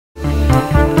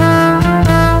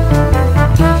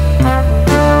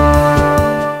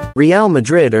Real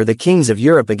Madrid are the kings of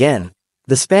Europe again.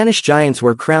 The Spanish Giants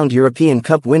were crowned European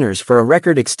Cup winners for a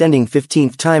record-extending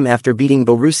 15th time after beating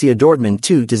Borussia Dortmund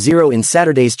 2-0 in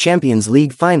Saturday's Champions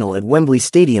League final at Wembley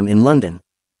Stadium in London.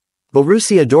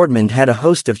 Borussia Dortmund had a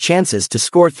host of chances to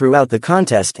score throughout the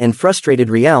contest and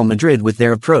frustrated Real Madrid with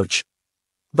their approach.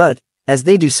 But, as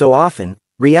they do so often,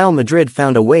 Real Madrid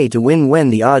found a way to win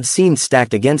when the odds seemed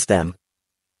stacked against them.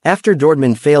 After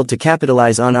Dortmund failed to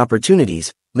capitalize on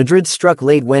opportunities, Madrid struck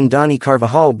late when Dani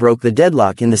Carvajal broke the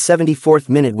deadlock in the 74th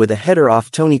minute with a header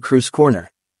off Toni Kroos' corner.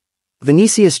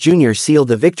 Vinicius Jr. sealed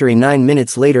the victory 9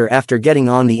 minutes later after getting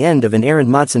on the end of an errant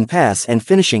Matson pass and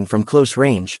finishing from close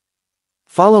range.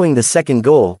 Following the second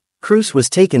goal, Kroos was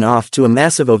taken off to a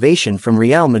massive ovation from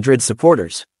Real Madrid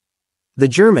supporters. The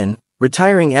German,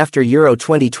 retiring after Euro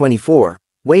 2024,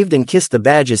 waved and kissed the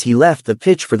badge as he left the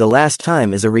pitch for the last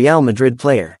time as a Real Madrid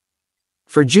player.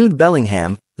 For Jude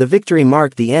Bellingham, the victory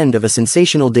marked the end of a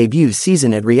sensational debut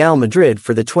season at Real Madrid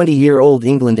for the 20-year-old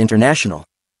England international.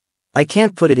 "I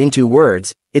can't put it into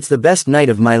words, it's the best night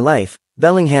of my life,"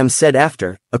 Bellingham said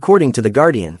after, according to The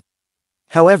Guardian.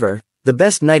 However, the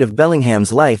best night of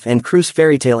Bellingham's life and Kroos'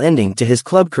 fairytale ending to his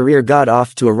club career got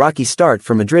off to a rocky start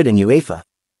for Madrid and UEFA.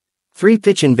 3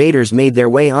 pitch invaders made their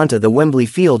way onto the Wembley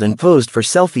field and posed for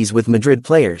selfies with Madrid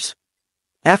players.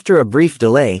 After a brief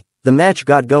delay, the match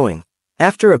got going.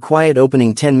 After a quiet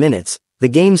opening 10 minutes, the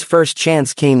game's first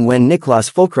chance came when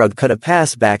Niclas Füllkrug cut a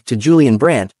pass back to Julian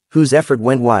Brandt, whose effort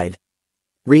went wide.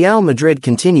 Real Madrid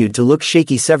continued to look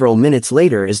shaky several minutes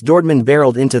later as Dortmund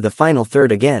barreled into the final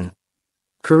third again.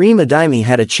 Karim Adeyemi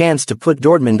had a chance to put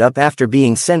Dortmund up after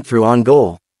being sent through on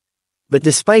goal. But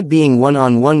despite being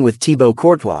one-on-one with Thibaut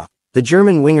Courtois, the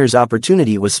German winger's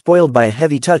opportunity was spoiled by a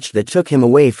heavy touch that took him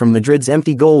away from Madrid's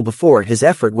empty goal before his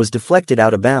effort was deflected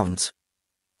out of bounds.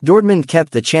 Dortmund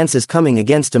kept the chances coming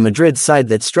against a Madrid side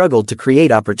that struggled to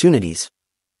create opportunities.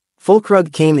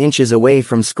 Füllkrug came inches away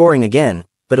from scoring again,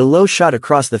 but a low shot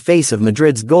across the face of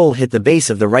Madrid's goal hit the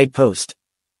base of the right post.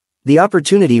 The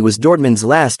opportunity was Dortmund's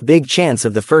last big chance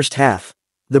of the first half.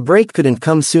 The break couldn't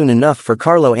come soon enough for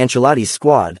Carlo Ancelotti's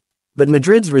squad, but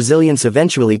Madrid's resilience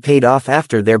eventually paid off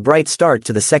after their bright start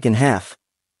to the second half.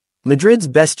 Madrid's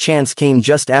best chance came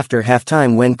just after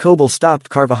halftime when Kobel stopped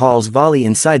Carvajal's volley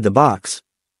inside the box.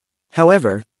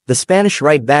 However, the Spanish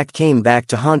right-back came back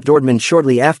to haunt Dortmund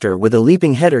shortly after with a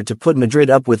leaping header to put Madrid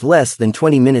up with less than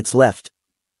 20 minutes left.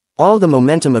 All the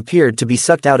momentum appeared to be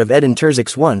sucked out of Edin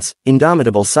Terzic's once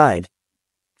indomitable side.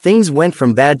 Things went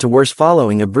from bad to worse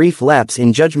following a brief lapse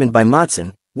in judgment by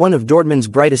Matson, one of Dortmund's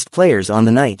brightest players on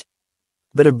the night.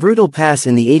 But a brutal pass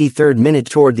in the 83rd minute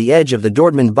toward the edge of the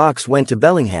Dortmund box went to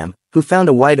Bellingham, who found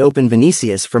a wide-open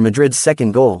Vinicius for Madrid's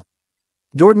second goal.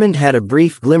 Dortmund had a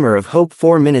brief glimmer of hope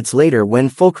 4 minutes later when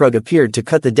Füllkrug appeared to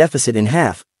cut the deficit in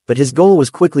half, but his goal was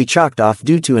quickly chalked off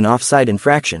due to an offside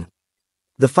infraction.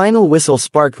 The final whistle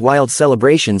sparked wild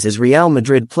celebrations as Real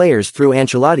Madrid players threw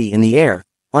Ancelotti in the air,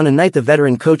 on a night the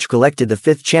veteran coach collected the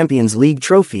 5th Champions League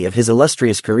trophy of his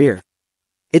illustrious career.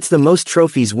 It's the most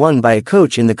trophies won by a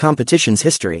coach in the competition's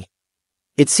history.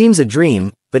 "It seems a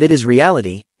dream, but it is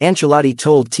reality," Ancelotti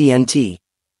told TNT.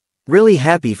 "Really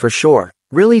happy for sure.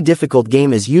 Really difficult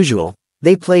game as usual.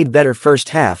 They played better first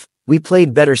half, we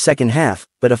played better second half,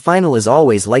 but a final is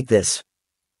always like this."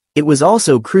 It was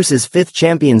also Kroos' 5th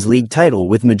Champions League title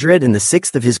with Madrid and the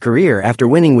 6th of his career after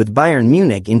winning with Bayern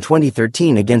Munich in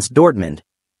 2013 against Dortmund.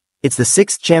 It's the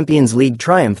 6th Champions League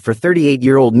triumph for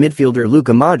 38-year-old midfielder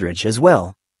Luka Modric as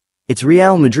well. It's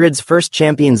Real Madrid's first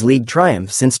Champions League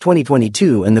triumph since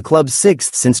 2022 and the club's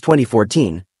 6th since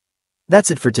 2014.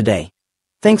 That's it for today.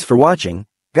 Thanks for watching.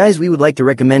 Guys, we would like to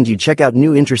recommend you check out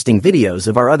new interesting videos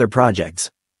of our other projects.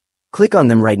 Click on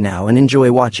them right now and enjoy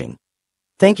watching.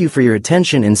 Thank you for your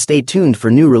attention and stay tuned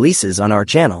for new releases on our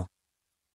channel.